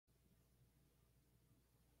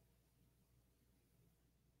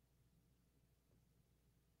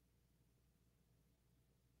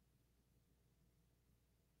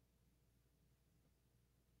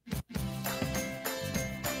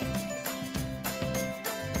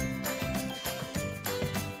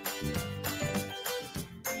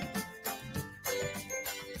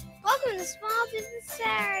Business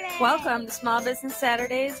Saturday. Welcome to Small Business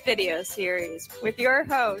Saturdays video series with your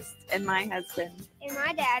host and my husband. And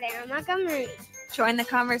my dad, Aaron Montgomery. Join the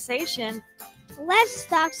conversation. Let's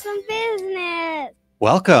talk some business.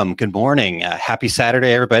 Welcome. Good morning. Happy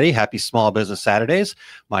Saturday, everybody. Happy Small Business Saturdays.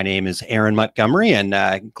 My name is Aaron Montgomery,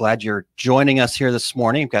 and glad you're joining us here this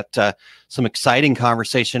morning. We've got some exciting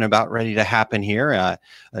conversation about ready to happen here. A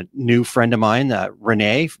new friend of mine,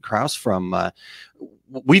 Renee Krause from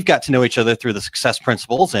we've got to know each other through the Success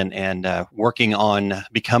Principles and working on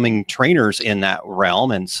becoming trainers in that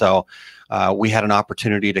realm. And so we had an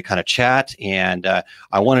opportunity to kind of chat, and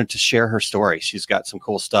I wanted to share her story. She's got some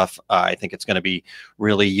cool stuff. I think it's going to be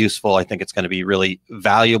really useful. I think it's going to be really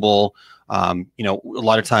valuable. A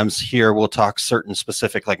lot of times here we'll talk certain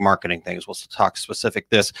specific like marketing things. We'll talk specific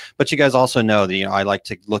this, but you guys also know that, I like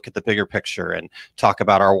to look at the bigger picture and talk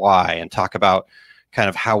about our why and talk about kind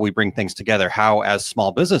of how we bring things together, how as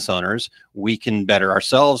small business owners, we can better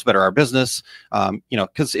ourselves, better our business,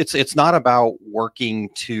 because it's not about working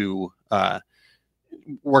to live.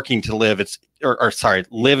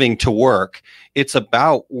 Living to work. It's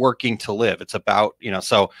about working to live. It's about,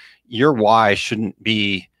 so your why shouldn't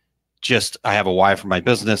be just, I have a why for my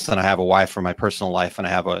business and I have a why for my personal life. And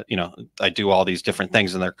I have I do all these different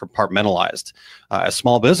things and they're compartmentalized. As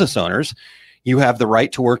small business owners, you have the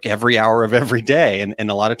right to work every hour of every day.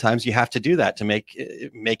 And a lot of times you have to do that to make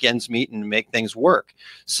ends meet and make things work.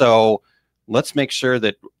 So let's make sure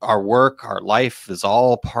that our work, our life is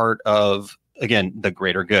all part of, again, the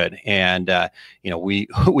greater good. And, we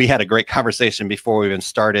had a great conversation before we even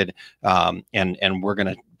started. And we're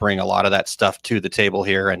going to bring a lot of that stuff to the table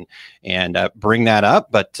here and bring that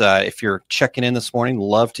up. But if you're checking in this morning,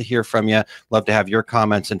 love to hear from you. Love to have your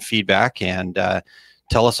comments and feedback, and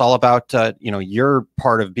tell us all about, your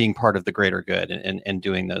part of being part of the greater good and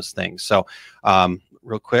doing those things. So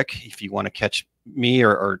real quick, if you want to catch me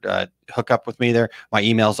or hook up with me there, my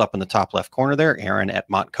email's up in the top left corner there,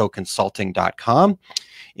 aaron@montcoconsulting.com.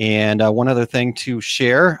 And one other thing to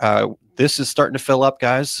share, this is starting to fill up,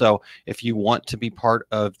 guys. So if you want to be part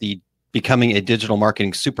of the Becoming a Digital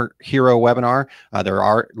Marketing Superhero webinar, there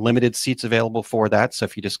are limited seats available for that. So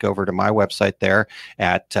if you just go over to my website there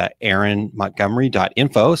at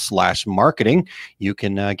aaronmontgomery.info/marketing, you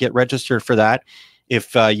can get registered for that.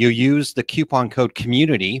 If you use the coupon code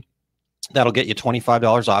COMMUNITY, that'll get you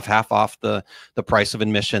 $25 off, half off the price of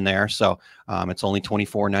admission there. So it's only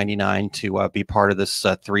 $24.99 to be part of this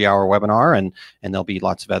 3-hour webinar, and there'll be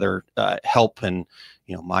lots of other help. And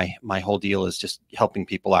my whole deal is just helping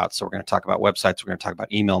people out. So we're going to talk about websites, we're going to talk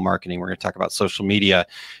about email marketing, we're going to talk about social media,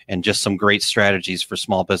 and just some great strategies for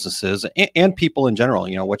small businesses and people in general.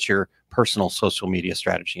 What's your personal social media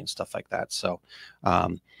strategy and stuff like that. So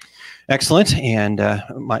excellent. And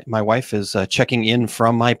my wife is checking in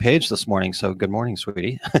from my page this morning. So good morning,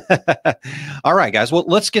 sweetie. All right, guys. Well,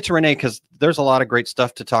 let's get to Renee, because there's a lot of great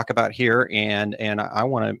stuff to talk about here. And I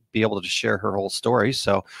want to be able to share her whole story.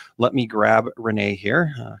 So let me grab Renee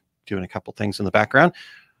here, doing a couple things in the background.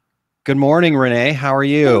 Good morning, Renee. How are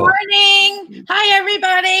you? Good morning. Hi,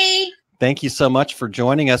 everybody. Thank you so much for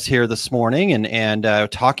joining us here this morning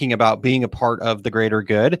and talking about being a part of the greater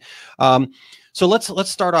good. So let's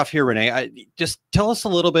start off here, Renee. Just tell us a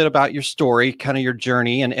little bit about your story, kind of your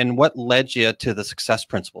journey, and what led you to the Success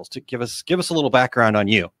Principles. To give us a little background on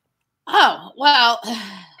you. Oh, well,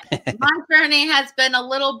 my journey has been a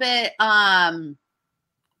little bit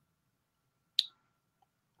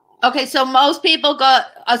okay. So most people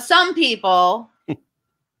some people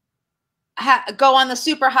go on the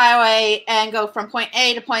superhighway and go from point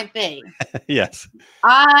A to point B. Yes.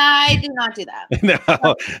 I do not do that. No.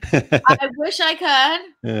 I wish I could,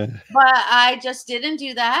 but I just didn't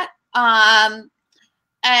do that. And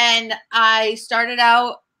I started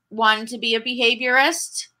out wanting to be a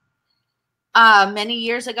behaviorist many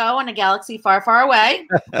years ago in a galaxy far, far away.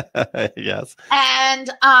 Yes. And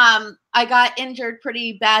I got injured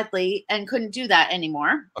pretty badly and couldn't do that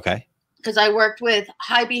anymore. Okay. Because I worked with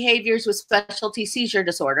high behaviors with specialty seizure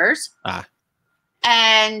disorders.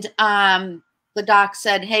 And the doc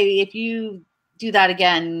said, hey, if you do that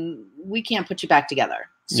again, we can't put you back together.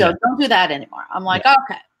 So don't do that anymore. I'm like,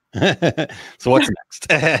 okay. So what's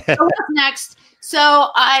next?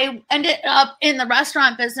 So I ended up in the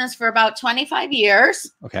restaurant business for about 25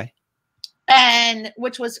 years. Okay. And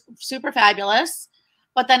which was super fabulous.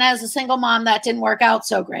 But then as a single mom, that didn't work out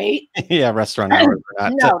so great. Yeah, restaurant hours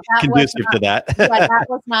are not conducive to that. Yeah, that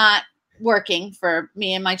was not working for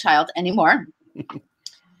me and my child anymore.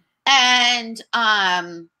 And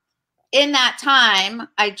in that time,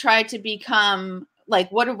 I tried to become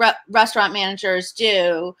like what do restaurant managers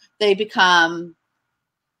do? They become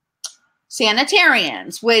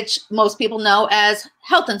sanitarians, which most people know as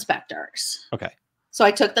health inspectors. Okay. So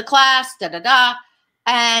I took the class,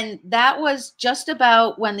 and that was just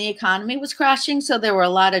about when the economy was crashing. So there were a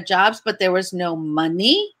lot of jobs, but there was no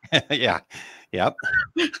money. Yeah. Yep.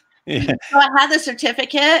 Yeah. So I had the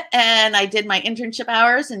certificate and I did my internship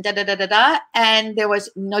hours and and there was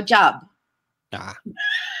no job. Ah.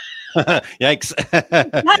 Yikes.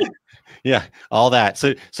 Yeah, all that.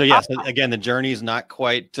 So yes, again, the journey is not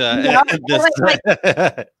quite right?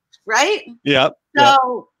 Yep.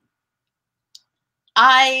 So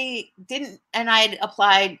I didn't, and I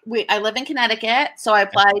applied. I live in Connecticut, so I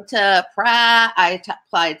applied to Pratt. I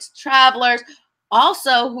applied to Travelers,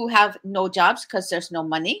 also who have no jobs because there's no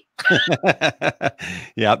money.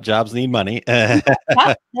 Yep, jobs need money. Yep,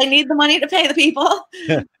 they need the money to pay the people.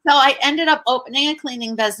 So I ended up opening a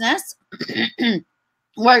cleaning business,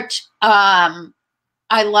 which I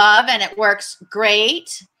love, and it works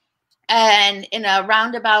great, and in a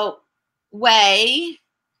roundabout way.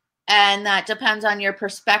 And that depends on your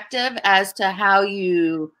perspective as to how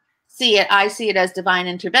you see it. I see it as divine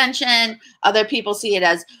intervention. Other people see it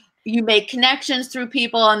as you make connections through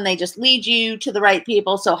people and they just lead you to the right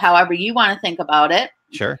people. So however you want to think about it.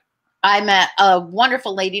 Sure. I met a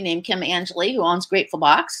wonderful lady named Kim Angeli who owns Grateful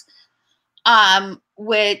Box,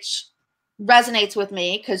 which resonates with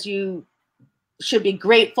me because you should be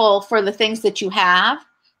grateful for the things that you have.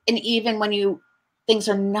 And even when things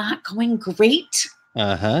are not going great,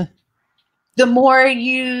 the more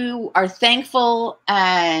you are thankful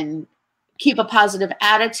and keep a positive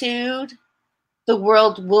attitude, the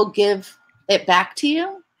world will give it back to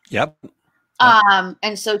you. Yep.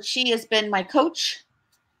 And so she has been my coach,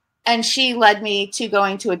 and she led me to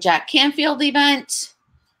going to a Jack Canfield event.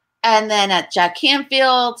 And then at Jack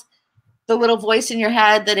Canfield, the little voice in your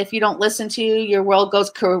head that if you don't listen to, your world goes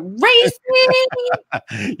crazy.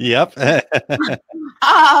 Yep.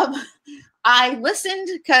 I listened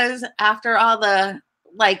because after all the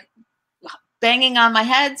banging on my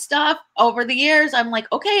head stuff over the years, I'm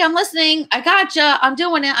like, okay, I'm listening. I gotcha. I'm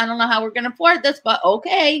doing it. I don't know how we're going to afford this, but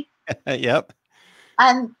okay. Yep.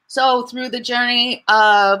 And so through the journey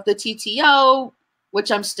of the TTO,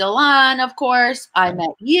 which I'm still on, of course, I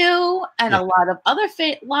met you and a lot of other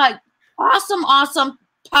awesome,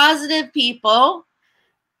 positive people.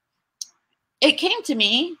 It came to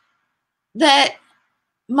me that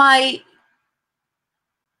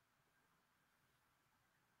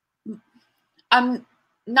I'm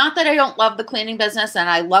not that I don't love the cleaning business, and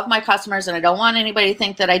I love my customers, and I don't want anybody to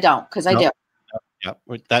think that I don't, because I do. Yep.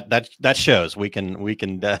 That shows. We can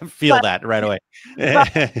feel that right away.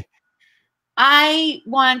 I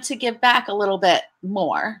want to give back a little bit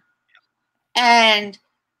more, and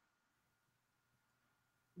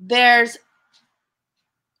there's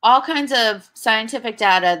all kinds of scientific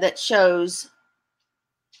data that shows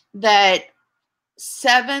that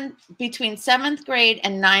between 7th grade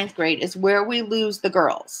and 9th grade is where we lose the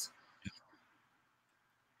girls.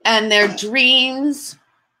 And their dreams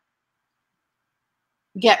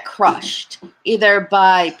get crushed either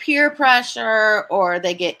by peer pressure, or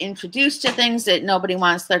they get introduced to things that nobody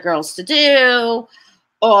wants their girls to do,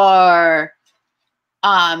 or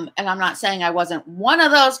and I'm not saying I wasn't one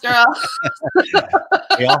of those girls.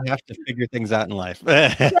 We all have to figure things out in life.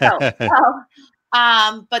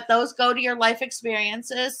 But those go to your life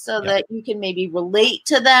experiences so that you can maybe relate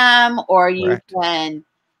to them, or you can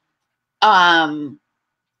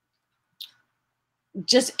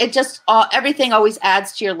everything always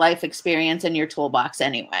adds to your life experience and your toolbox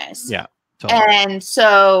anyways. Yeah. Totally. And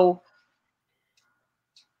so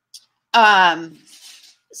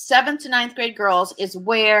 7th to 9th grade girls is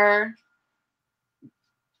where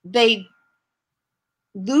they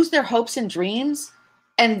lose their hopes and dreams,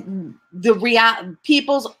 and the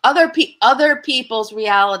other people's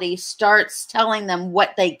reality starts telling them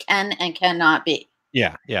what they can and cannot be.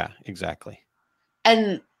 Yeah, exactly.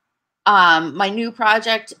 And my new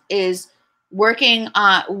project is working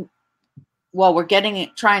on, well, we're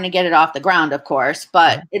trying to get it off the ground, of course,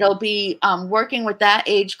 but it'll be working with that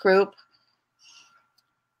age group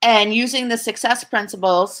and using the success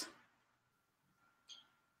principles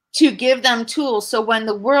to give them tools. So when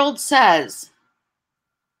the world says,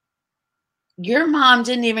 your mom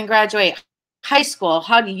didn't even graduate high school,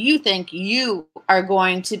 how do you think you are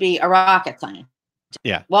going to be a rocket scientist?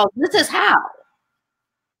 Yeah. Well, this is how.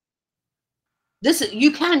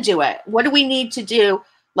 You can do it. What do we need to do?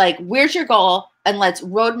 Like, where's your goal? And let's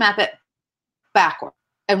roadmap it backward.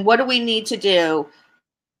 And what do we need to do?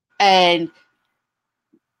 And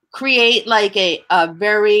create like a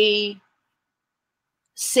very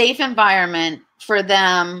safe environment for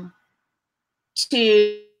them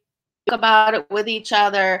to about it with each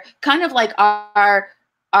other, kind of like our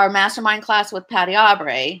mastermind class with Patty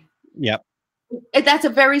Aubrey. Yep. That's a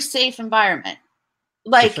very safe environment.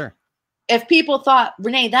 Like, sure. If people thought,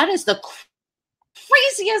 Renee, that is the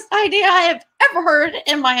craziest idea I have ever heard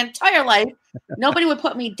in my entire life, nobody would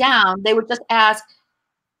put me down. They would just ask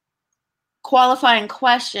qualifying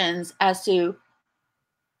questions as to,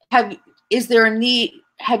 is there a need?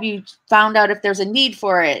 Have you found out if there's a need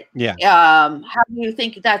for it? Yeah. How do you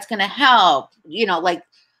think that's going to help? You know, like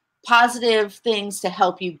positive things to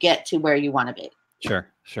help you get to where you want to be. Sure.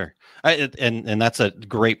 And that's a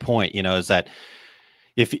great point, you know, is that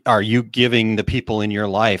are you giving the people in your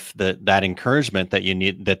life that encouragement that you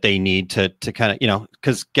need, that they need to kind of, you know,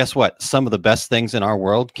 because guess what? Some of the best things in our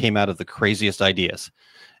world came out of the craziest ideas.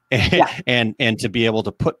 And to be able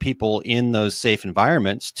to put people in those safe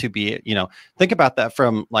environments to be, you know, think about that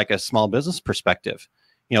from like a small business perspective.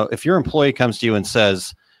 You know, if your employee comes to you and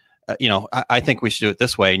says, you know, I think we should do it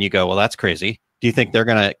this way, and you go, well, that's crazy. Do you think they're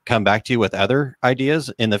going to come back to you with other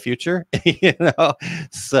ideas in the future? You know,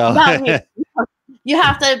 so you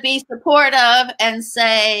have to be supportive and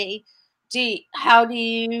say, how do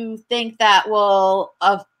you think that will,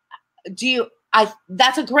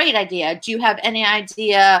 that's a great idea. Do you have any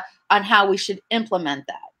idea on how we should implement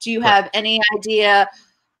that? Do you have any idea,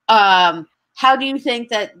 how do you think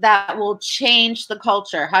that will change the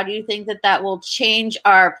culture? How do you think that will change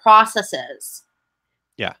our processes?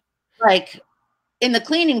 Yeah. Like in the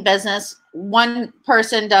cleaning business, one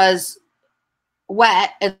person does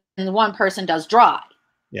wet and one person does dry.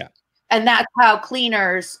 Yeah. And that's how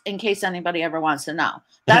cleaners, in case anybody ever wants to know,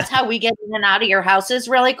 that's how we get in and out of your houses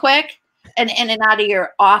really quick and in and out of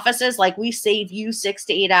your offices. Like we save you 6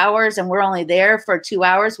 to 8 hours and we're only there for 2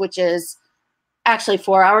 hours, which is actually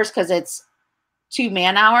 4 hours because it's 2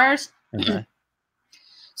 man hours. Okay.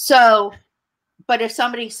 So, but if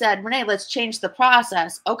somebody said, Renee, let's change the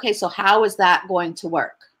process. Okay, so how is that going to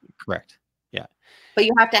work? Correct. Yeah. But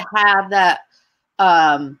you have to have that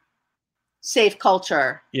safe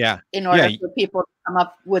culture. Yeah. In order for people to come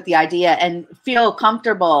up with the idea and feel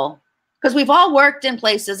comfortable. Because we've all worked in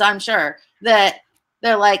places, I'm sure, that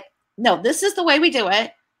they're like, no, this is the way we do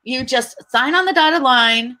it. You just sign on the dotted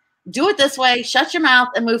line, do it this way, shut your mouth,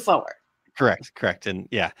 and move forward. Correct. And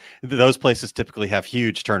yeah, those places typically have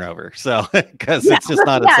huge turnover. So, because it's just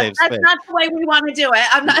not a safe space. That's not the way we want to do it.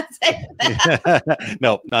 I'm not saying that.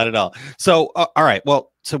 No, not at all. So, all right.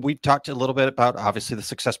 Well, so we talked a little bit about obviously the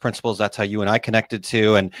success principles. That's how you and I connected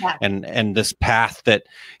to, and this path that,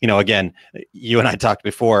 you know, again, you and I talked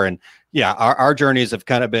before, and yeah, our journeys have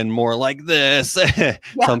kind of been more like this.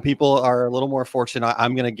 Some people are a little more fortunate.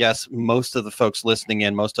 I'm going to guess most of the folks listening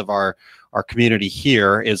in, most of our community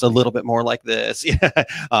here is a little bit more like this.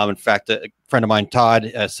 In fact, a friend of mine,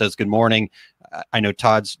 Todd, says, good morning. I know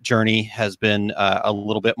Todd's journey has been a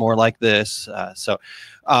little bit more like this.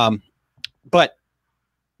 But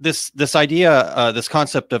this idea, this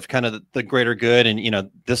concept of kind of the greater good, and, you know,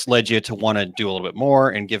 this led you to want to do a little bit more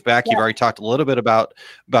and give back. You've already talked a little bit about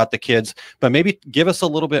the kids, but maybe give us a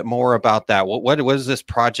little bit more about that. What is this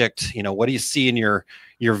project? You know, what do you see in your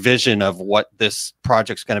vision of what this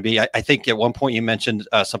project's going to be? I think at one point you mentioned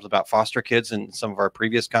something about foster kids in some of our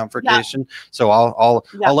previous conversation. Yeah. So I'll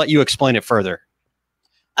let you explain it further.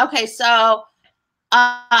 Okay. So,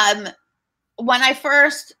 when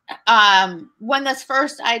this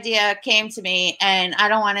first idea came to me, and I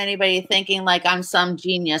don't want anybody thinking like I'm some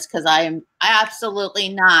genius, because I am absolutely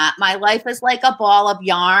not. My life is like a ball of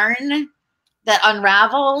yarn that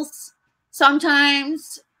unravels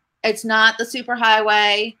sometimes. It's not the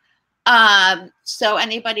superhighway. So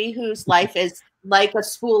anybody whose life is like a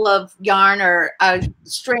spool of yarn or a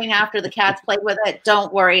string after the cats play with it,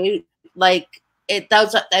 don't worry. Like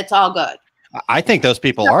it's all good. I think those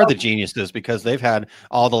people are the geniuses because they've had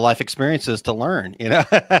all the life experiences to learn, you know?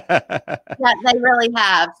 Yeah, they really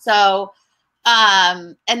have. So,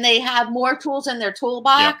 and they have more tools in their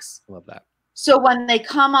toolbox. Love that. So when they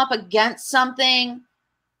come up against something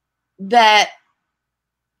that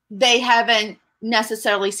they haven't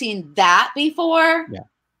necessarily seen that before,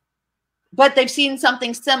 but they've seen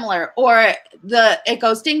something similar, or it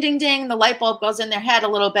goes ding, ding, ding, the light bulb goes in their head a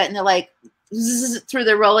little bit, and they're like, zzz, through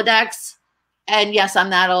their Rolodex. And yes,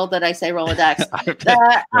 I'm that old that I say Rolodex.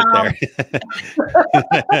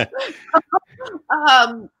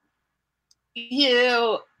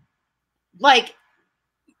 You like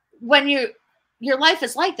when your life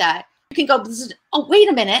is like that, you can go, oh, wait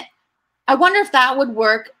a minute. I wonder if that would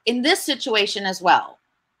work in this situation as well.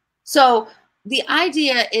 So the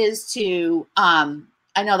idea is to,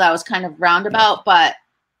 I know that was kind of roundabout, but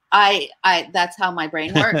I that's how my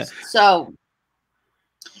brain works. So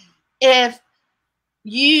if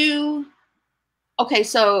you, okay,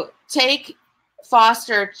 so take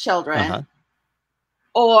foster children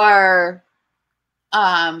or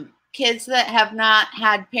kids that have not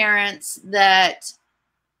had parents that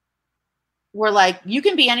were like, you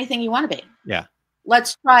can be anything you want to be. Yeah.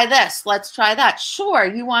 Let's try this. Let's try that. Sure.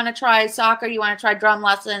 You want to try soccer. You want to try drum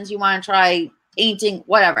lessons. You want to try painting,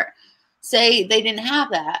 whatever. Say they didn't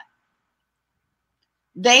have that.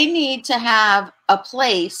 They need to have a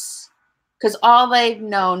place, because all they've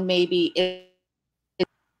known maybe is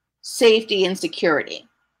safety and security.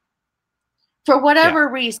 For whatever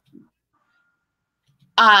reason.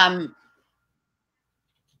 And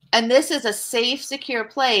this is a safe, secure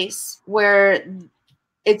place where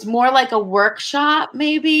it's more like a workshop,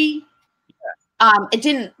 maybe. It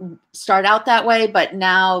didn't start out that way, but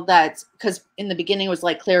now that's because in the beginning it was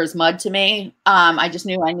like clear as mud to me. I just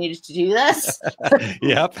knew I needed to do this.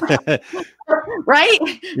 Yep. Right?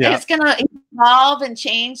 Yep. It's going to evolve and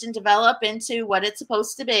change and develop into what it's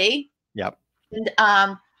supposed to be. Yep.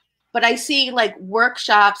 And, but I see like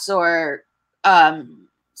workshops or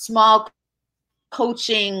small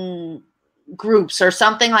coaching groups or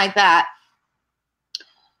something like that,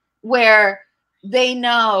 where they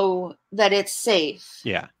know that it's safe.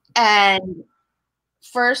 Yeah. And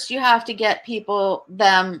first you have to get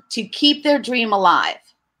them to keep their dream alive.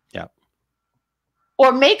 Yeah.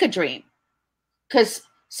 Or make a dream. Because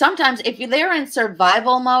sometimes if they're in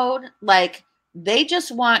survival mode, like they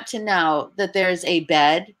just want to know that there's a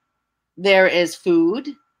bed, there is food.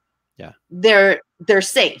 Yeah. They're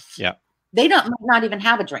safe. Yeah. They might not even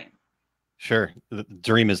have a dream. Sure. The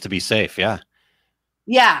dream is to be safe. Yeah.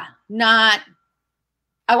 Yeah. Not,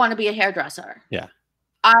 I want to be a hairdresser. Yeah.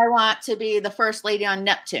 I want to be the first lady on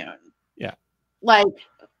Neptune. Yeah. Like,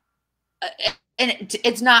 and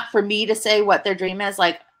it's not for me to say what their dream is.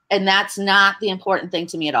 Like, and that's not the important thing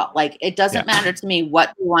to me at all. Like, it doesn't matter to me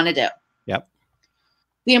what you want to do. Yep.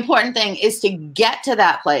 The important thing is to get to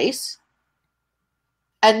that place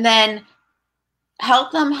and then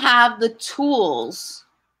help them have the tools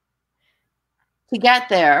to get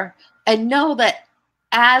there and know that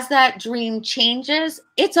as that dream changes,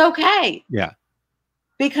 it's okay. Yeah.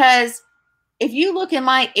 Because if you look in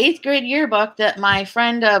my 8th grade yearbook that my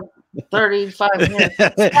friend of 35 years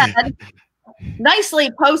said,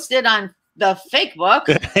 nicely posted on the fake book.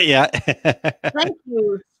 Yeah. Thank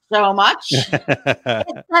you so much. It said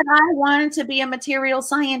I wanted to be a material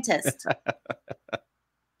scientist.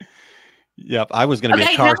 Yep. I was going to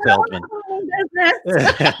be a car salesman.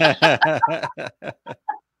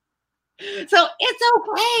 So it's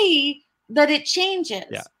okay that it changes.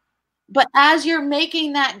 Yeah. But as you're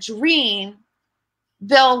making that dream,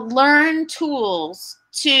 they'll learn tools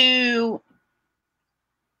to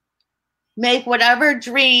make whatever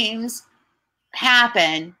dreams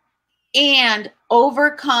happen and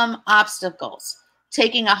overcome obstacles,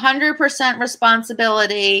 taking 100%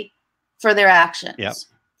 responsibility for their actions. Yep.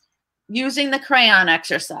 Using the crayon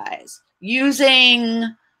exercise,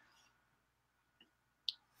 using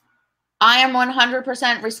I am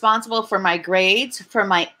 100% responsible for my grades, for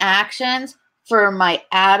my actions, for my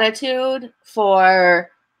attitude,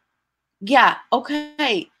 for, yeah,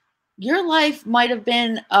 okay. Your life might have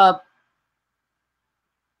been a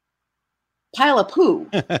pile of poo.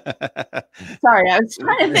 Sorry, I was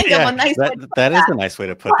trying to think of a nice way to put that is a nice way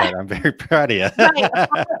to put that. I'm very proud of you.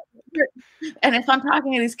 Right. And if I'm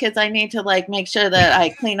talking to these kids, I need to like make sure that I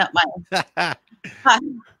clean up my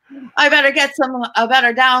I better get a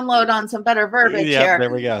better download on some better verbiage here. There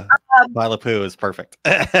we go. Pile of poo is perfect.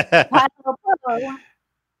 Pile of poo.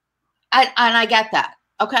 And I get that.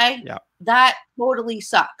 Okay. Yeah. That totally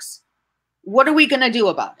sucks. What are we going to do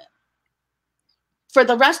about it? For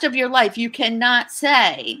the rest of your life, you cannot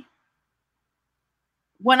say,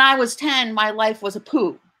 when I was 10, my life was a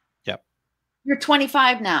poo. Yep. You're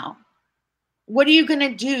 25 now. What are you going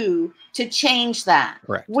to do to change that?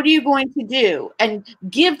 Correct. What are you going to do? And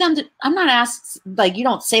give them I'm not asking, like, you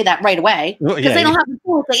don't say that right away because they don't have the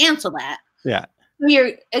tools to answer that. Yeah.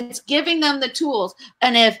 It's giving them the tools.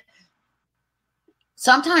 And if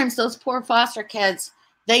sometimes those poor foster kids,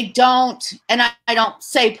 they don't, and I don't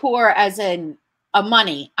say poor as in a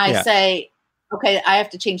money. I say, okay, I have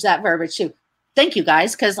to change that verbiage too. Thank you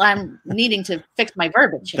guys, because I'm needing to fix my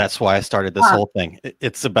verbiage here. That's why I started this whole thing.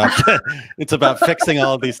 It's about it's about fixing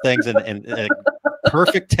all of these things and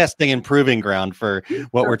perfect testing and proving ground for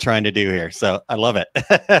what we're trying to do here. So I love it.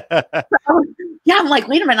 Yeah, I'm like,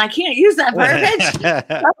 wait a minute, I can't use that verbiage.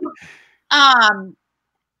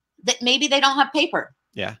 That maybe they don't have paper.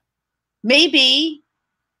 Yeah. Maybe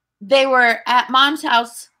they were at mom's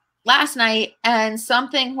house last night and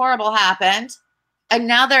something horrible happened and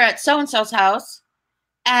now they're at so-and-so's house,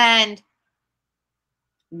 and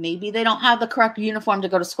maybe they don't have the correct uniform to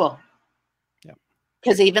go to school.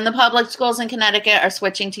 Because even the public schools in Connecticut are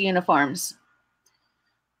switching to uniforms.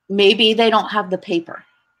 Maybe they don't have the paper.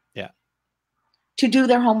 To do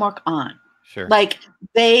their homework on. Sure. Like,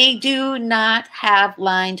 they do not have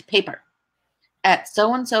lined paper at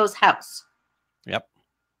so-and-so's house. Yep.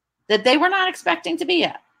 That they were not expecting to be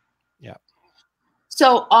at. Yep.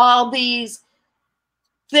 So all these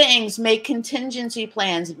things, make contingency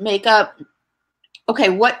plans, make up,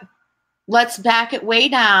 okay, let's back it way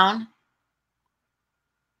down.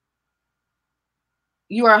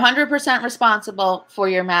 You are 100% responsible for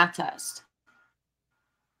your math test.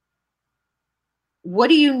 What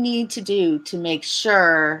do you need to do to make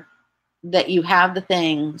sure that you have the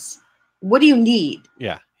things? What do you need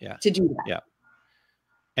to do that? Yeah.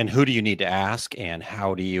 And who do you need to ask, and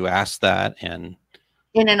how do you ask that? And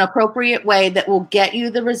in an appropriate way that will get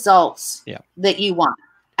you the results that you want.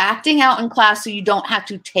 Acting out in class so you don't have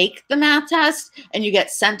to take the math test and you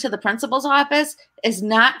get sent to the principal's office is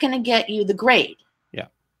not going to get you the grade. Yeah.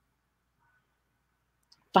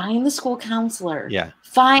 Find the school counselor. Yeah.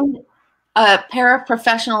 Find a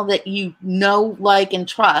paraprofessional that you know, like, and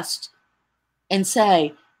trust, and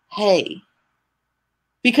say, hey,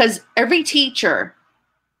 because every teacher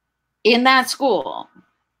in that school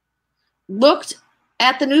looked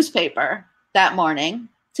at the newspaper that morning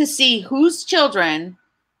to see whose children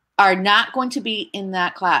are not going to be in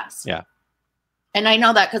that class. Yeah. And I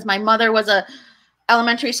know that because my mother was a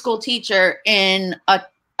elementary school teacher in a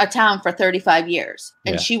town for 35 years.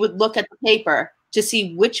 And she would look at the paper to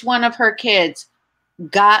see which one of her kids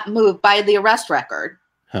got moved by the arrest record.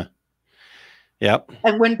 Huh. Yep.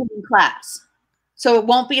 And wouldn't be in class. So it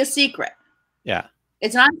won't be a secret. Yeah.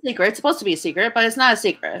 It's not a secret. It's supposed to be a secret, but it's not a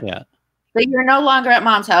secret. Yeah. But you're no longer at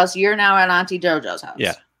mom's house. You're now at Auntie JoJo's house.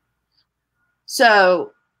 Yeah.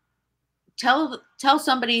 So tell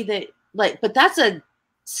somebody that, like, but that's a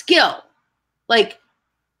skill. Like,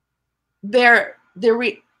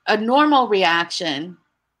 a normal reaction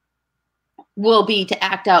will be to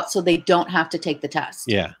act out so they don't have to take the test.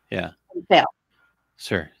 Yeah. Yeah. And fail.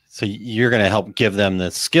 Sure. So you're going to help give them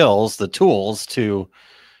the skills, the tools to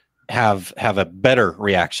have a better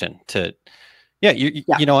reaction to,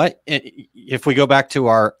 you know what? If we go back to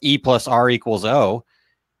our E plus R equals O,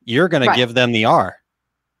 you're going to give them the R.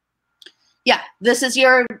 Yeah. This is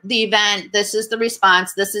the event. This is the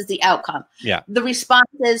response. This is the outcome. Yeah. The response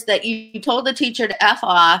is that you told the teacher to F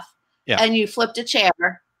off and you flipped a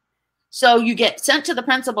chair. So you get sent to the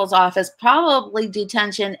principal's office, probably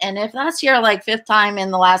detention. And if that's your like 5th time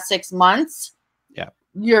in the last 6 months,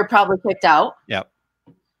 you're probably kicked out. Yep.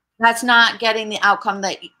 That's not getting the outcome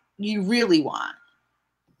that you really want.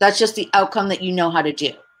 That's just the outcome that you know how to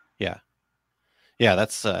do. Yeah. Yeah.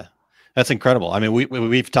 That's incredible. I mean,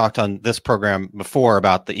 we've talked on this program before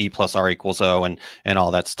about the E plus R equals O and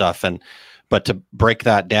all that stuff. But to break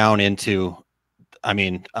that down into, I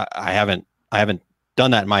mean, I haven't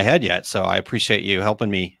done that in my head yet. So I appreciate you helping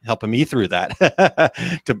me through that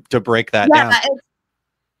to break that down.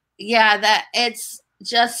 That it's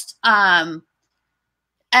just, and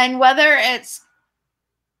whether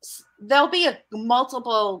there'll be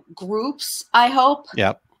multiple groups, I hope.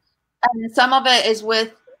 Yep. And some of it is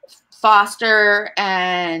with foster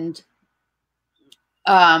and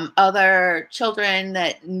other children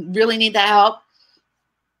that really need that help.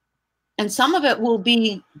 And some of it will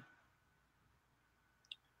be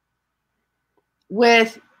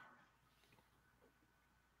with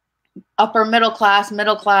upper middle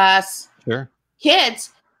class kids,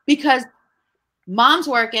 because mom's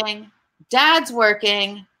working, dad's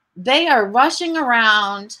working, they are rushing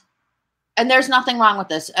around, and there's nothing wrong with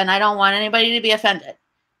this. And I don't want anybody to be offended.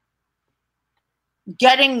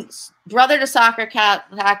 Getting brother to soccer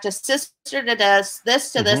practice, sister to this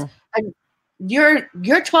to this, and you're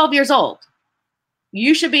 12 years old.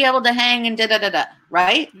 You should be able to hang and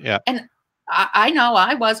right? Yeah. And I know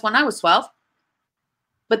I was when I was 12,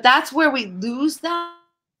 but that's where we lose them.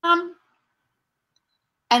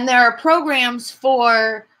 And there are programs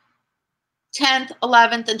for 10th,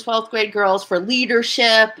 11th, and 12th grade girls for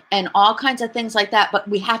leadership and all kinds of things like that. But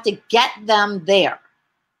we have to get them there.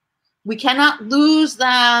 We cannot lose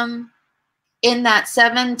them in that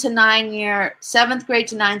 7th grade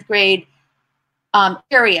to 9th grade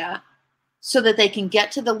area, so that they can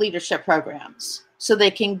get to the leadership programs, so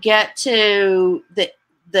they can get to the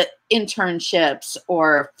internships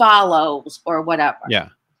or follows or whatever. Yeah.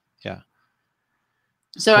 Yeah.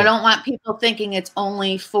 So cool. I don't want people thinking it's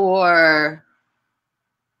only for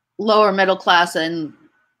lower middle class and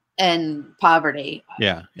and poverty.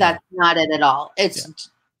 Yeah. That's not it at all. It's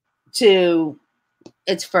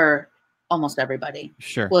it's for almost everybody.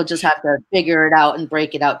 Sure. We'll just have to figure it out and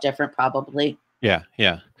break it out different, probably. Yeah.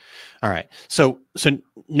 Yeah. All right. So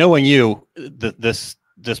knowing you, this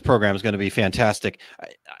program is going to be fantastic.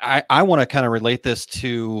 I want to kind of relate this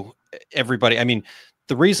to everybody. I mean,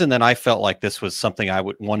 the reason that I felt like this was something I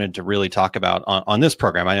wanted to really talk about on this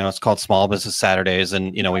program, I know it's called Small Business Saturdays,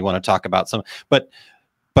 and you know we want to talk about some, but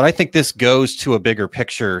I think this goes to a bigger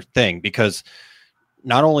picture thing, because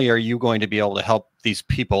not only are you going to be able to help these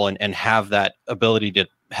people and have that ability to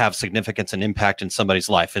have significance and impact in somebody's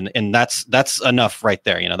life, and that's enough right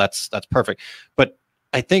there. You know, that's perfect. But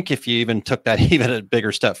I think if you even took that even a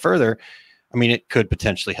bigger step further, I mean, it could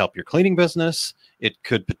potentially help your cleaning business. It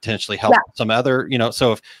could potentially help some other, you know,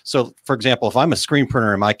 so for example, if I'm a screen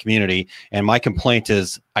printer in my community and my complaint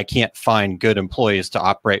is I can't find good employees to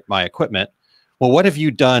operate my equipment, well, what have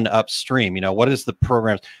you done upstream? You know, what is the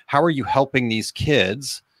program? How are you helping these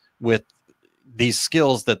kids with these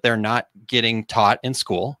skills that they're not getting taught in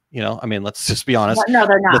school? You know, I mean, let's just be honest. No,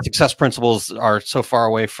 they're not. The success principles are so far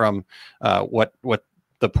away from what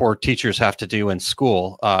the poor teachers have to do in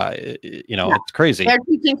school. You know, it's crazy. They're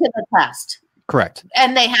teaching to the test. Correct.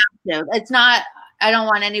 And they have to. It's not, I don't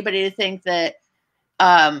want anybody to think that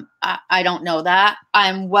I don't know that.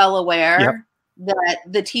 I'm well aware that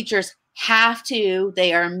the teachers have to,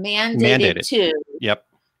 they are mandated.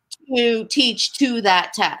 To teach to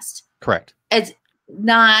that test. Correct. It's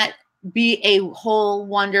not be a whole,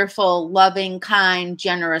 wonderful, loving, kind,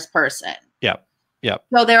 generous person. Yep. Yep.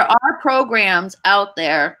 So there are programs out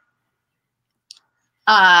there.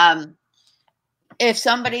 If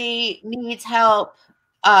somebody needs help,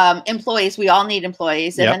 employees, we all need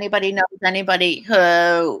employees. If anybody knows anybody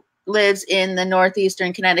who lives in the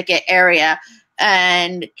northeastern Connecticut area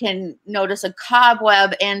and can notice a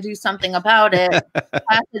cobweb and do something about it,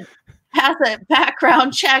 pass a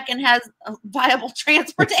background check and has a viable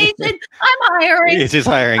transportation, I'm hiring. It is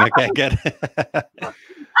hiring. Okay, good. I'm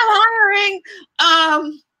hiring.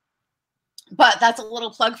 But that's a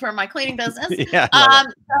little plug for my cleaning business.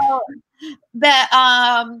 So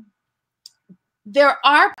that there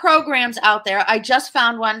are programs out there. I just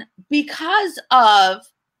found one because of,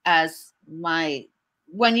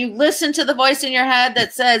 when you listen to the voice in your head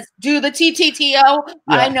that says, do the TTTO,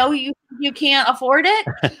 I know you can't afford it,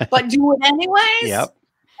 but do it anyways.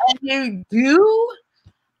 And you do,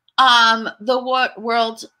 the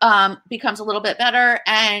world becomes a little bit better,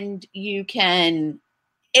 and you can,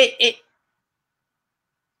 it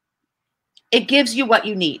gives you what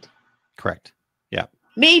you need. Correct. Yeah.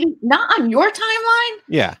 Maybe not on your timeline.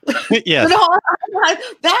 Yeah. Yeah.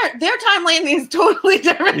 Their timeline is totally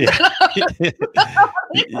different.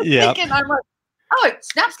 Thinking, I'm like, oh,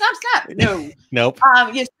 snap. No. Nope.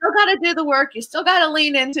 You still got to do the work. You still got to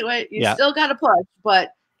lean into it. You still got to push,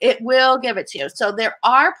 but it will give it to you. So there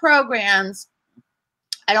are programs.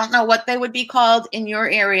 I don't know what they would be called in your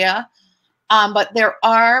area, but there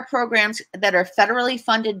are programs that are federally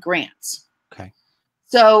funded grants. Okay.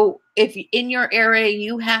 So if in your area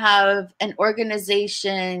you have an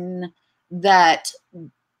organization that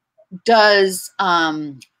does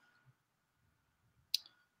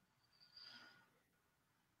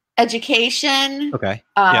education, like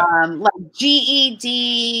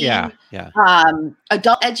GED,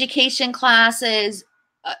 adult education classes,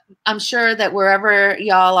 I'm sure that wherever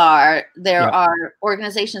y'all are, there are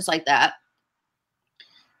organizations like that.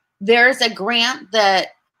 There's a grant that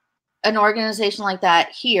an organization like that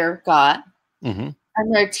here got, and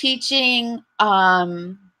they're teaching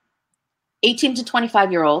 18 to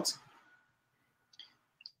 25-year-olds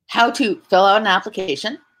how to fill out an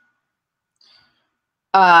application,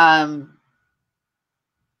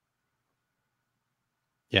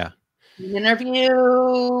 interview,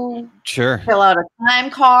 fill out a time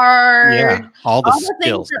card, all the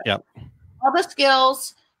skills, all the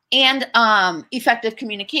skills, and effective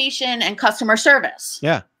communication and customer service.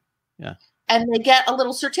 And they get a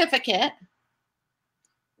little certificate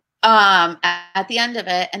at the end of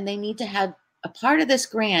it, and they need to have a part of this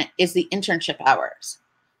grant is the internship hours.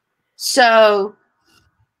 So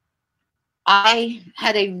I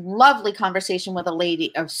had a lovely conversation with a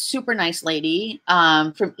lady, a super nice lady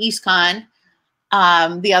from EastCon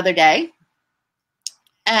the other day.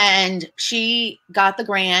 And she got the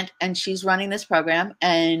grant and she's running this program.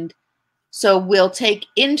 And so we'll take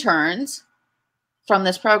interns from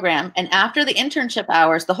this program. And after the internship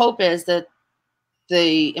hours, the hope is that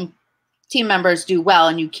the team members do well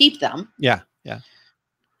and you keep them.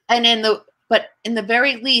 And in the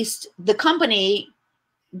very least, the company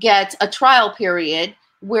gets a trial period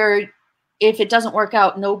where if it doesn't work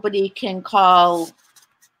out, nobody can call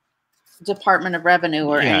Department of Revenue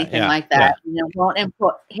or anything like that. You know, won't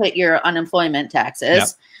hit your unemployment taxes. Yep.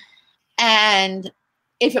 And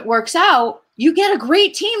if it works out, you get a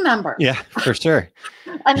great team member. Yeah, for sure.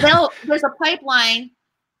 And there's a pipeline.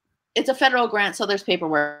 It's a federal grant, so there's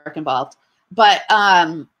paperwork involved. But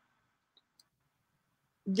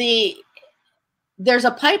there's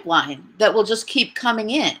a pipeline that will just keep coming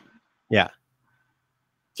in. Yeah.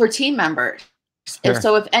 For team members. Sure. And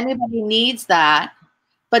so if anybody needs that,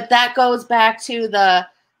 but that goes back to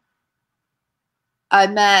I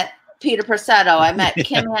met Peter Persetto, I met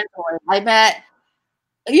Kim Andor, I met,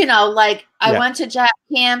 you know, like I went to Jack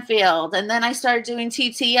Canfield, and then I started doing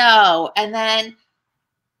TTO, and then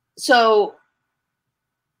so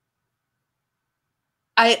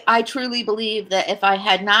I truly believe that if I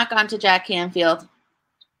had not gone to Jack Canfield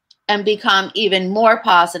and become even more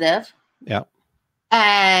positive,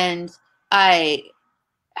 and I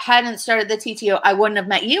hadn't started the TTO, I wouldn't have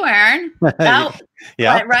met you, Aaron.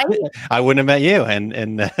 Yeah, right. I wouldn't have met you,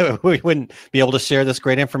 and we wouldn't be able to share this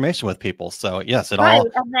great information with people. So yes, it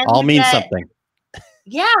all means something.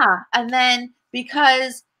 Yeah, and then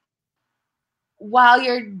because while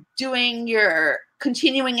you're doing your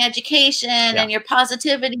continuing education and your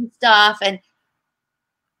positivity stuff, and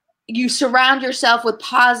you surround yourself with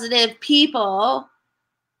positive people,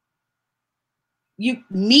 you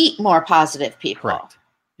meet more positive people. Correct.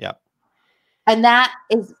 Yep. And that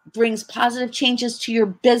brings positive changes to your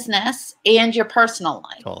business and your personal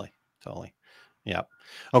life. Totally. Yep.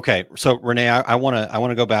 Okay. So Renee, I want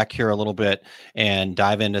to go back here a little bit and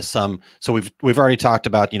dive into some. So we've already talked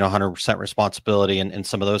about, 100% responsibility and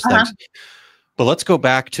some of those things, but let's go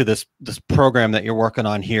back to this program that you're working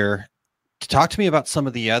on here. Talk to me about some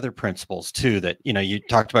of the other principles too, that, you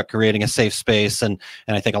talked about creating a safe space. And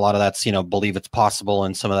I think a lot of that's, believe it's possible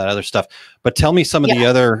and some of that other stuff, but tell me some of the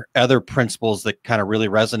other principles that kind of really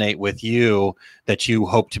resonate with you that you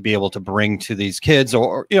hope to be able to bring to these kids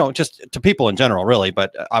or just to people in general, really.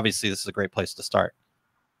 But obviously this is a great place to start.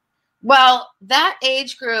 Well, that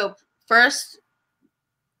age group first,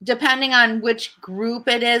 depending on which group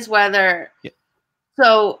it is, whether,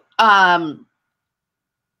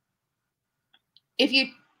 if you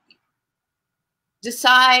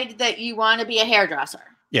decide that you want to be a hairdresser.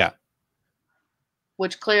 Yeah.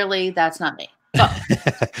 Which clearly that's not me.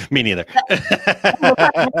 Me neither.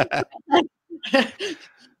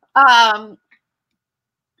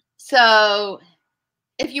 So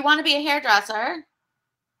if you want to be a hairdresser,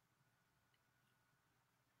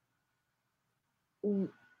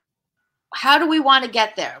 how do we want to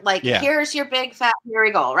get there? Like, here's your big fat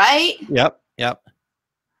hairy goal, right? Yep.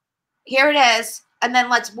 Here it is. And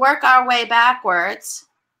then let's work our way backwards.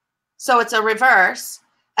 So it's a reverse.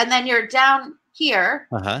 And then you're down here.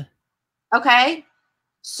 Okay.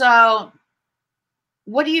 So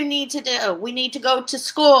what do you need to do? We need to go to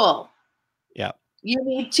school. Yeah. You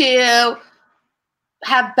need to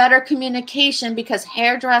have better communication because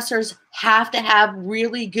hairdressers have to have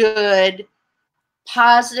really good,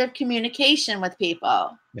 positive communication with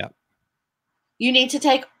people. Yeah. You need to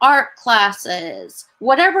take art classes,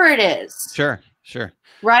 whatever it is. Sure.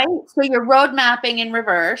 Right? So you're road mapping in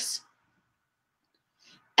reverse.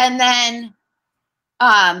 And then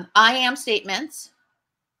I am statements.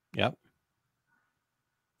 Yep.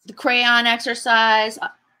 The crayon exercise,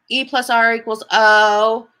 E plus R equals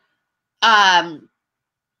O. And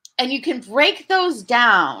you can break those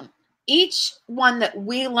down. Each one that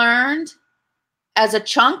we learned as a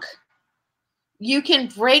chunk, you can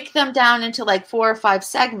break them down into like 4 or 5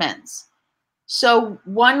 segments. So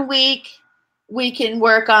 1 week we can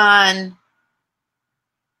work on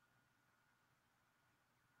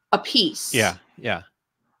a piece. Yeah.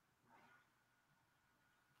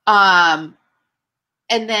 And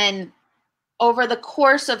then over the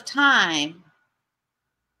course of time,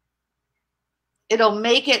 it'll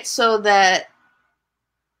make it so that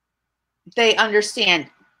they understand.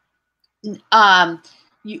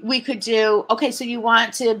 We could do, okay, so you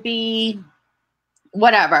want to be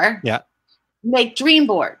whatever. Yeah. Make dream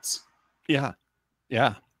boards. Yeah.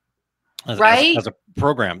 Right? As a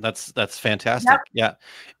program, that's fantastic. Yep. Yeah.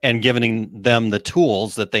 And giving them the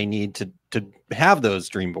tools that they need to have those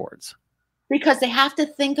dream boards. Because they have to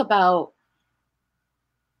think about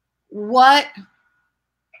what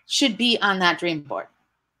should be on that dream board.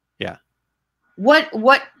 Yeah. What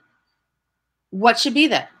should be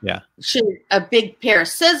there? Yeah. Should a big pair of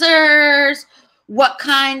scissors? What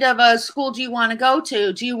kind of a school do you want to go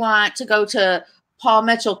to? Do you want to go to Paul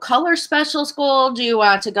Mitchell Color Special School? Do you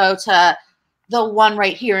want to go to the one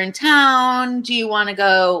right here in town? Do you want to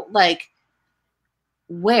go like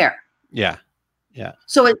where? Yeah.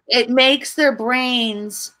 So it makes their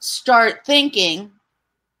brains start thinking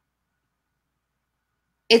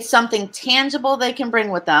it's something tangible they can bring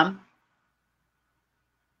with them.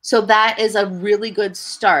 So that is a really good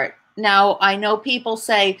start. Now, I know people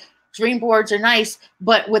say dream boards are nice,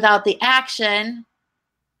 but without the action,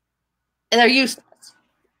 they're useless.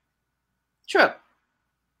 True.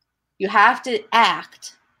 You have to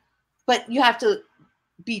act, but you have to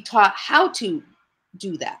be taught how to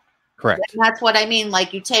do that. Correct. And that's what I mean.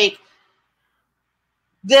 Like, you take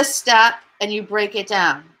this step and you break it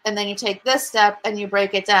down. And then you take this step and you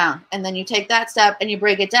break it down. And then you take that step and you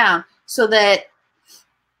break it down, so that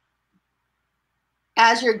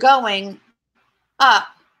as you're going up,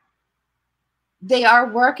 they are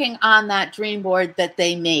working on that dream board that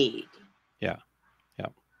they made. Yeah.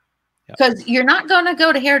 Because you're not going to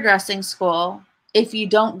go to hairdressing school if you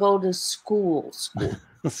don't go to school.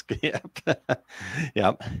 Yep.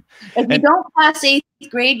 If you don't pass 8th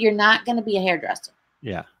grade, you're not going to be a hairdresser.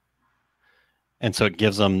 Yeah. And so it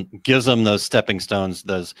gives them those stepping stones,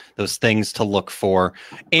 those things to look for,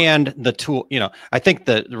 and the tool. I think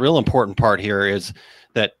the real important part here is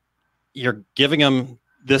that you're giving them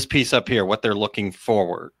this piece up here, what they're looking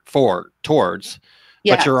towards.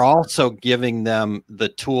 Yes. But you're also giving them the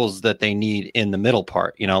tools that they need in the middle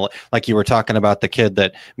part. Like you were talking about the kid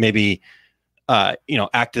that maybe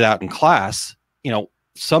acted out in class.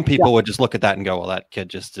 Some people would just look at that and go, well, that kid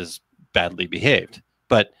just is badly behaved.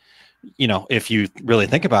 But if you really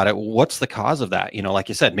think about it, what's the cause of that? Like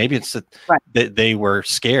you said, maybe it's that they were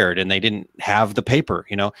scared and they didn't have the paper,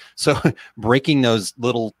 so breaking those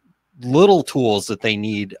little tools that they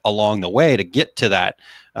need along the way to get to that.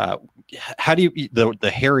 How do you,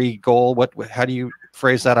 the hairy goal, how do you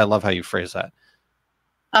phrase that? I love how you phrase that.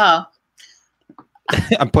 Oh,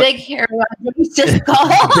 big hairy audacious goal.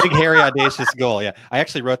 Big hairy audacious goal. Yeah, I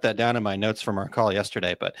actually wrote that down in my notes from our call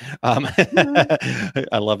yesterday. But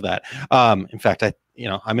I love that. In fact,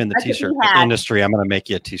 I'm in the t-shirt industry. I'm going to make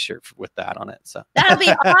you a t-shirt with that on it. So that'll be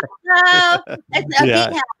awesome. It's a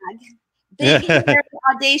BHAG. Big hairy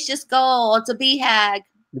audacious goal. It's a BHAG.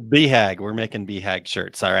 BHAG. We're making BHAG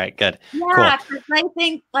shirts. All right, good. Yeah, cool. I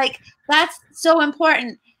think that's so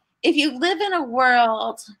important. If you live in a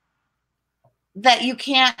world that you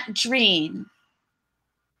can't dream,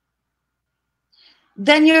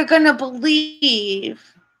 then you're going to believe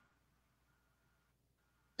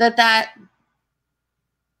that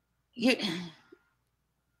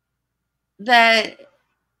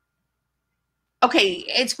okay,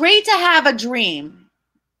 it's great to have a dream,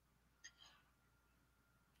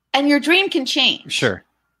 and your dream can change. Sure.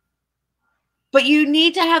 But you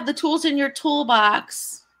need to have the tools in your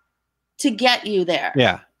toolbox to get you there.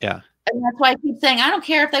 Yeah. And that's why I keep saying, I don't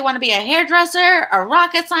care if they want to be a hairdresser or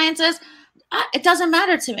rocket scientist. It doesn't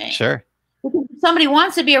matter to me. Sure. Because if somebody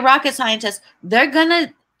wants to be a rocket scientist, they're going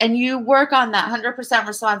to, and you work on that 100%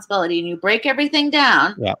 responsibility and you break everything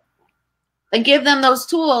down and give them those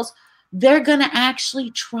tools, they're going to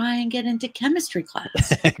actually try and get into chemistry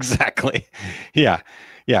class. Exactly. Yeah.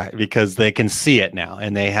 Because they can see it now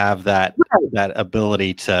and they have that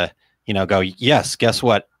ability to, go, yes, guess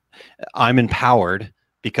what? I'm empowered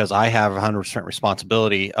because I have 100%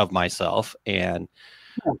 responsibility of myself. And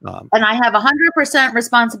I have 100%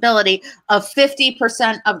 responsibility of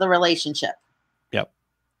 50% of the relationship.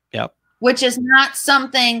 Yep. Which is not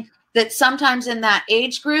something that sometimes in that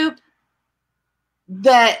age group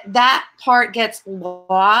that part gets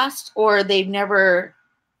lost, or they've never,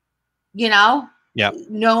 no,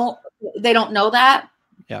 they don't know that.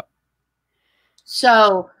 Yep.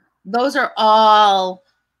 So those are all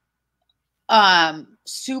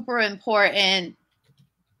super important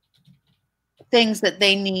things that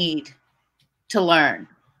they need to learn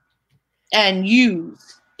and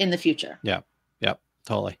use in the future. Yep.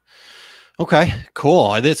 Totally. Okay,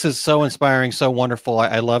 cool. This is so inspiring, so wonderful.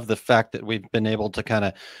 I love the fact that we've been able to kind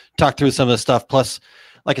of talk through some of the stuff. Plus,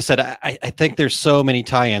 like I said, I think there's so many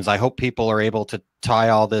tie-ins. I hope people are able to tie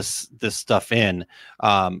all this stuff in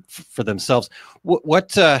for themselves.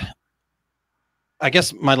 What I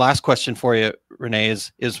guess my last question for you, Renee,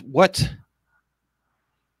 is what,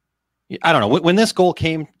 I don't know, when this goal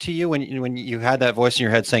came to you, when you had that voice in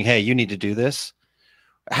your head saying, hey, you need to do this,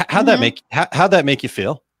 how'd that make you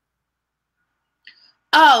feel?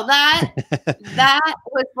 Oh, that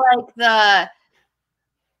was like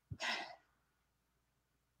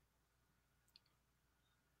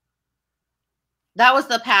that was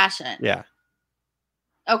the passion. Yeah.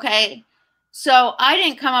 Okay. So I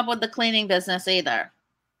didn't come up with the cleaning business either.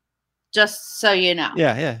 Just so you know.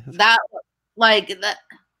 Yeah. That, like, that,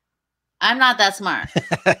 I'm not that smart.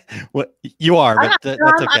 Well, you are, but that's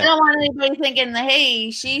okay. I don't want anybody thinking,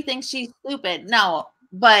 hey, she thinks she's stupid. No,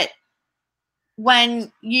 but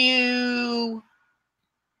when you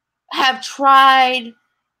have tried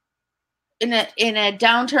in a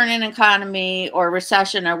downturn in economy or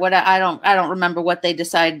recession or what, I don't remember what they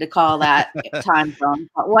decided to call that time from,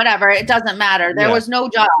 but whatever, it doesn't matter. There was no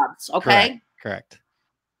jobs. Okay. Correct.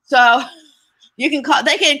 So they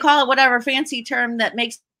can call it whatever fancy term that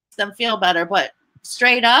makes them feel better, but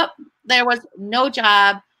straight up, there was no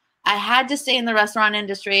job. I had to stay in the restaurant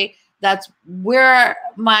industry. That's where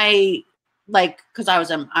my, because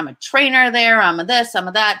I'm a trainer there. I'm a this, I'm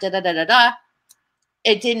a that, da da da da da.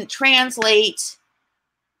 It didn't translate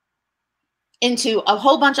into a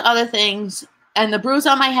whole bunch of other things. And the bruise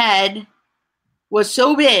on my head was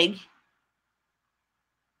so big.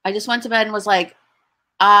 I just went to bed and was like,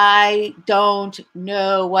 I don't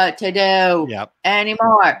know what to do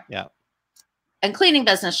anymore. Yep. And cleaning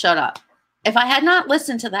business showed up. If I had not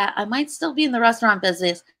listened to that, I might still be in the restaurant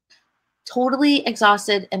business, totally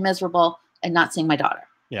exhausted and miserable and not seeing my daughter.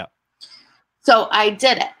 Yeah. So I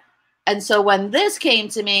did it. And so when this came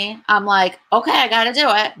to me, I'm like, okay, I got to do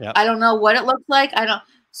it. Yep. I don't know what it looks like.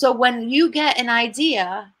 So when you get an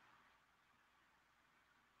idea,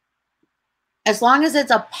 as long as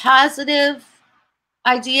it's a positive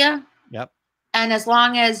idea, and as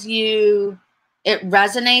long as it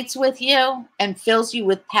resonates with you and fills you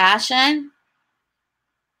with passion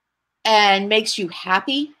and makes you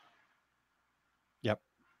happy,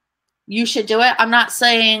 you should do it. I'm not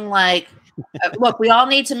saying look, we all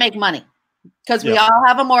need to make money because we all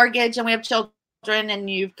have a mortgage and we have children and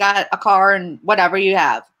you've got a car and whatever you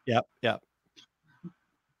have. Yep.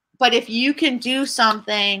 But if you can do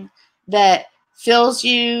something that fills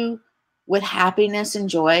you with happiness and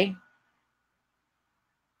joy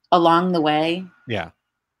along the way. Yeah.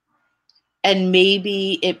 And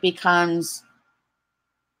maybe it becomes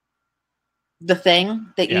the thing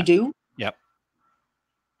that you do. Yep.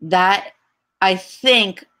 That, I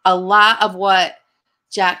think, a lot of what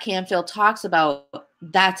Jack Canfield talks about,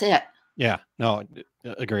 that's it. Yeah. No,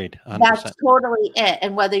 agreed. 100%. That's totally it.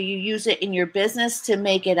 And whether you use it in your business to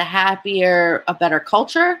make it a happier, a better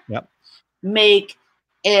culture, make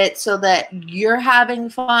it so that you're having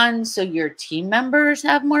fun, so your team members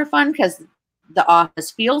have more fun because the office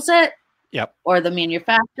feels it, or the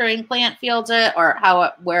manufacturing plant feels it, or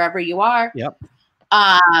wherever you are.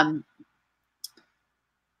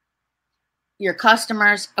 Your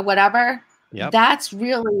customers, whatever. That's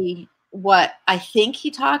really what I think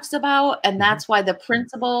he talks about, and that's why the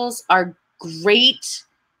principles are great,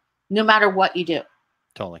 no matter what you do.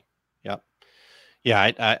 Totally.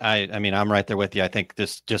 Yeah, I mean, I'm right there with you. I think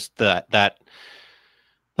that,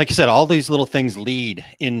 like you said, all these little things lead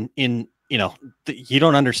in, you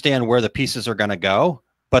don't understand where the pieces are going to go,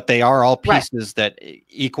 but they are all pieces that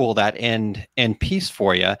equal that end piece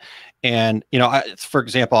for you. And, for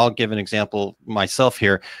example, I'll give an example myself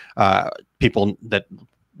here. People that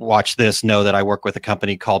watch this know that I work with a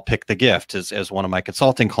company called Pick the Gift as one of my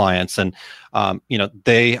consulting clients. And,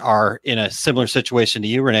 they are in a similar situation to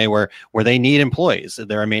you, Renee, where they need employees.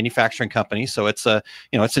 They're a manufacturing company. So it's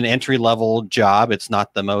it's an entry level job. It's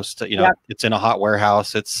not the most, it's in a hot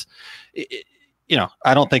warehouse.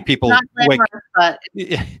 I don't think people but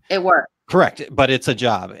it works. Correct. But it's a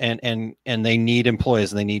job and they need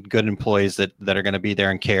employees, and they need good employees that are going to be there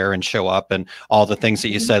and care and show up and all the things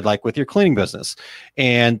that you said, like with your cleaning business.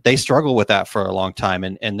 And they struggle with that for a long time.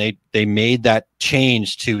 And they made that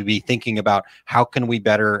change to be thinking about how can we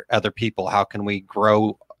better other people? How can we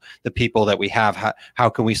grow the people that we have? How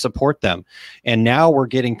can we support them? And now we're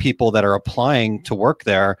getting people that are applying to work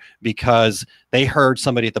there because they heard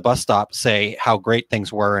somebody at the bus stop say how great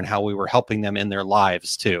things were and how we were helping them in their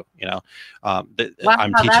lives too. I'm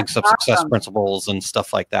teaching some success principles and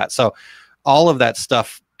stuff like that. So all of that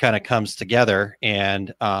stuff kind of comes together.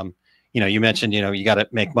 And, you mentioned, you got to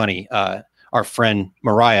make money. Our friend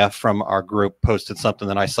Mariah from our group posted something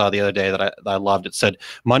that I saw the other day that I loved. It said,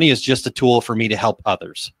 "Money is just a tool for me to help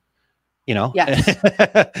others."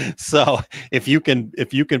 So if you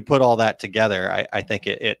can put all that together, I think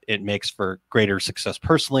it makes for greater success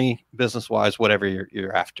personally, business wise, whatever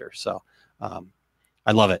you're after. So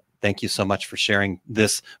I love it. Thank you so much for sharing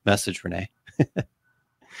this message, Renee.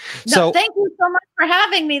 So thank you so much for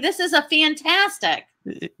having me. This is a fantastic.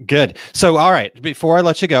 Good. So, all right, before I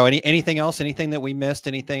let you go, anything else, anything that we missed,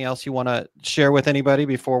 anything else you want to share with anybody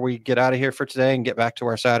before we get out of here for today and get back to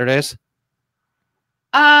our Saturdays?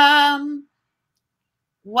 I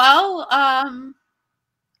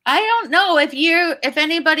don't know if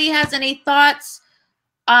anybody has any thoughts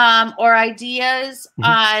or ideas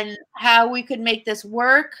on how we could make this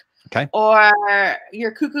work, or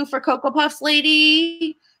your Cuckoo for Cocoa Puffs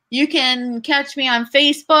lady, you can catch me on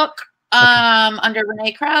Facebook under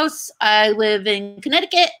Renee Krause. I live in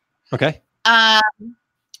Connecticut. Okay.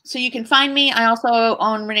 So you can find me. I also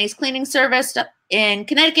own Renee's Cleaning Service in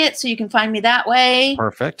Connecticut, so you can find me that way.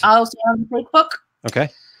 Perfect. Also on Facebook. Okay.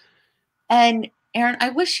 And Aaron, I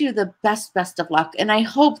wish you the best of luck, and I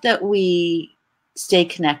hope that we stay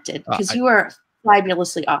connected because you are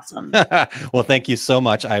fabulously awesome. Well, thank you so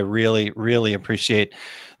much. I really, really appreciate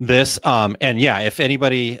this. And yeah, if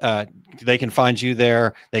anybody, they can find you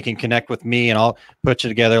there, they can connect with me, and I'll put you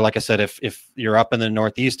together. Like I said, if you're up in the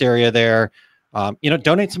Northeast area there,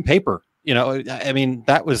 donate some paper. I mean,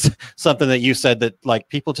 that was something that you said that like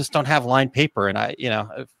people just don't have lined paper,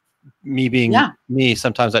 and me being me,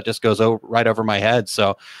 sometimes that just goes right over my head.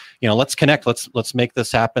 So, let's connect. Let's make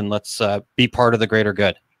this happen. Let's be part of the greater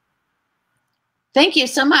good. Thank you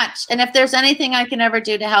so much. And if there's anything I can ever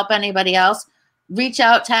do to help anybody else, reach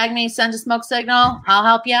out, tag me, send a smoke signal. I'll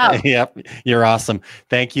help you out. Yep. You're awesome.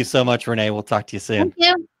 Thank you so much, Renee. We'll talk to you soon. Thank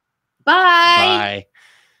you. Bye.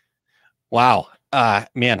 Bye. Wow.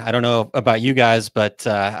 Man, I don't know about you guys, but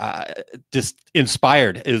just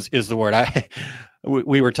inspired is the word.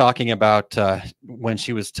 We were talking about when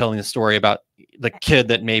she was telling the story about the kid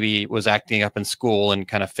that maybe was acting up in school and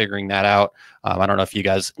kind of figuring that out. I don't know if you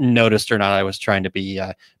guys noticed or not. I was trying to be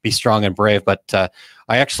strong and brave, but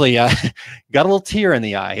I actually got a little tear in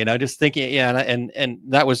the eye, just thinking, and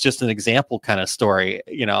that was just an example kind of story,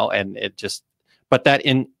 and it just, but that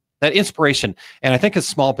inspiration. And I think as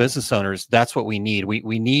small business owners, that's what we need.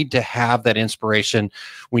 We need to have that inspiration.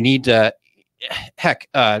 We need to, heck,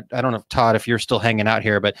 I don't know, Todd, if you're still hanging out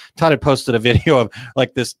here, but Todd had posted a video of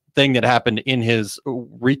like this thing that happened in his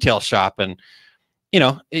retail shop. And,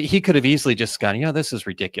 he could have easily just gone, this is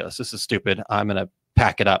ridiculous. This is stupid. I'm going to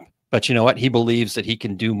pack it up. But you know what? He believes that he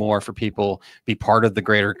can do more for people, be part of the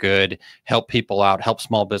greater good, help people out, help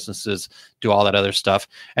small businesses, do all that other stuff.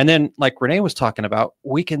 And then like Renee was talking about,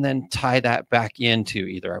 we can then tie that back into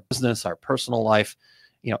either our business, our personal life.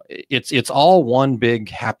 It's all one big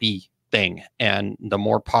happy thing. And the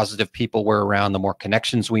more positive people we're around, the more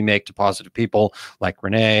connections we make to positive people like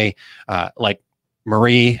Renee, like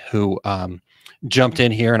Marie, who jumped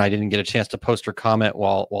in here, and I didn't get a chance to post her comment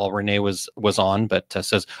while Renee was on, but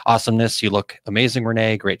says, awesomeness. You look amazing,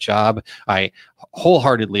 Renee. Great job. I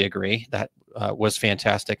wholeheartedly agree. That was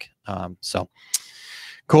fantastic. So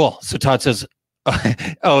cool. So Todd says,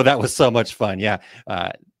 oh, that was so much fun. Yeah.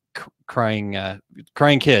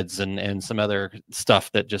 Crying kids and some other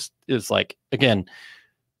stuff that just is like, again,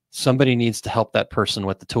 somebody needs to help that person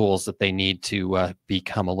with the tools that they need to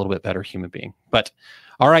become a little bit better human being. But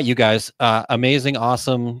all right, you guys, amazing,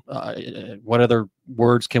 awesome. What other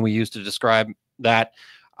words can we use to describe that?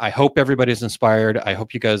 I hope everybody's inspired. I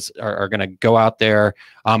hope you guys are going to go out there.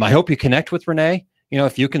 I hope you connect with Renee.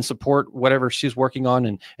 If you can support whatever she's working on,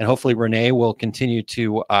 and hopefully Renee will continue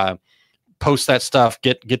to post that stuff,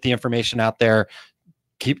 get the information out there,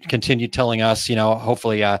 continue telling us,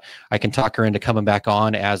 hopefully I can talk her into coming back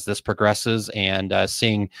on as this progresses, and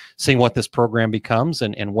seeing what this program becomes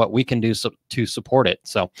and what we can do to support it.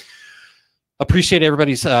 So appreciate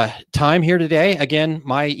everybody's time here today. Again,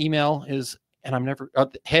 my email is, and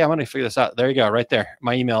hey, I'm going to figure this out. There you go. Right there.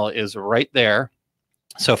 My email is right there.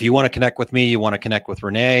 So if you want to connect with me, you want to connect with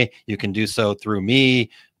Renee, you can do so through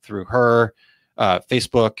me, through her,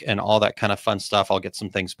 Facebook, and all that kind of fun stuff. I'll get some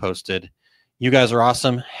things posted. You guys are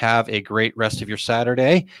awesome. Have a great rest of your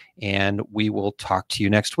Saturday, and we will talk to you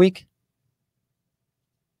next week.